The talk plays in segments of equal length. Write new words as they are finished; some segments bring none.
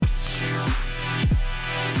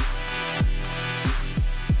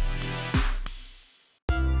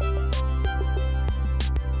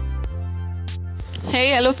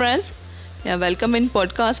Hello friends. Welcome in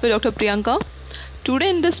podcast with Dr. Priyanka. Today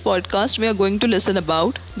in this podcast we are going to listen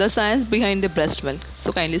about the science behind the breast milk.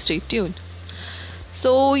 So kindly stay tuned.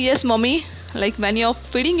 So yes, mommy, like when you're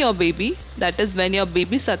feeding your baby, that is when your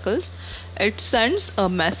baby suckles, it sends a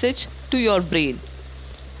message to your brain.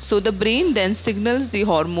 So the brain then signals the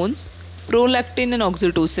hormones prolactin and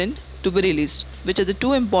oxytocin to be released, which are the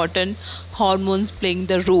two important hormones playing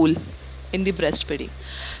the role in the breastfeeding.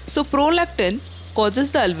 So prolactin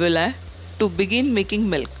causes the alveoli to begin making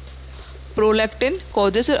milk. Prolactin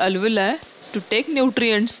causes your alveoli to take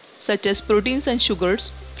nutrients such as proteins and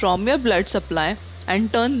sugars from your blood supply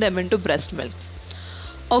and turn them into breast milk.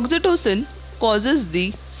 Oxytocin causes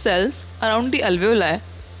the cells around the alveoli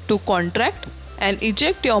to contract and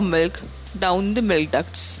eject your milk down the milk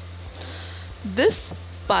ducts. This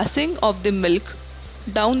passing of the milk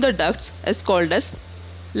down the ducts is called as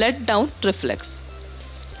let down reflex.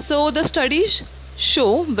 So the studies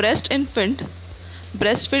show breastfed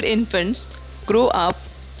infants grow up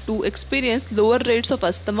to experience lower rates of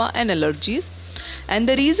asthma and allergies, and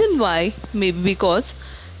the reason why may be because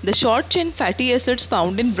the short chain fatty acids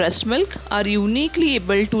found in breast milk are uniquely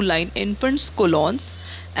able to line infants' colons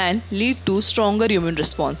and lead to stronger immune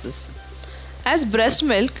responses. As breast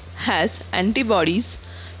milk has antibodies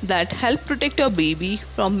that help protect your baby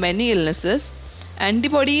from many illnesses,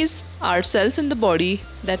 antibodies are cells in the body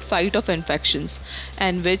that fight off infections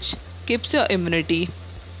and which keeps your immunity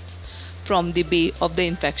from the bay of the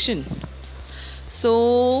infection.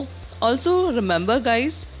 So also remember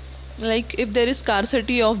guys, like if there is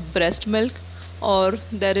scarcity of breast milk or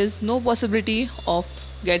there is no possibility of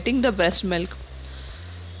getting the breast milk,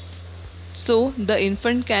 so the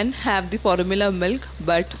infant can have the formula milk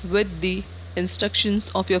but with the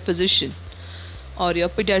instructions of your physician or your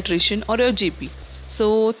pediatrician or your GP.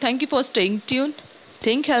 So thank you for staying tuned.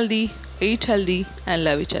 Think healthy, eat healthy and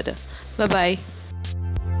love each other. Bye bye.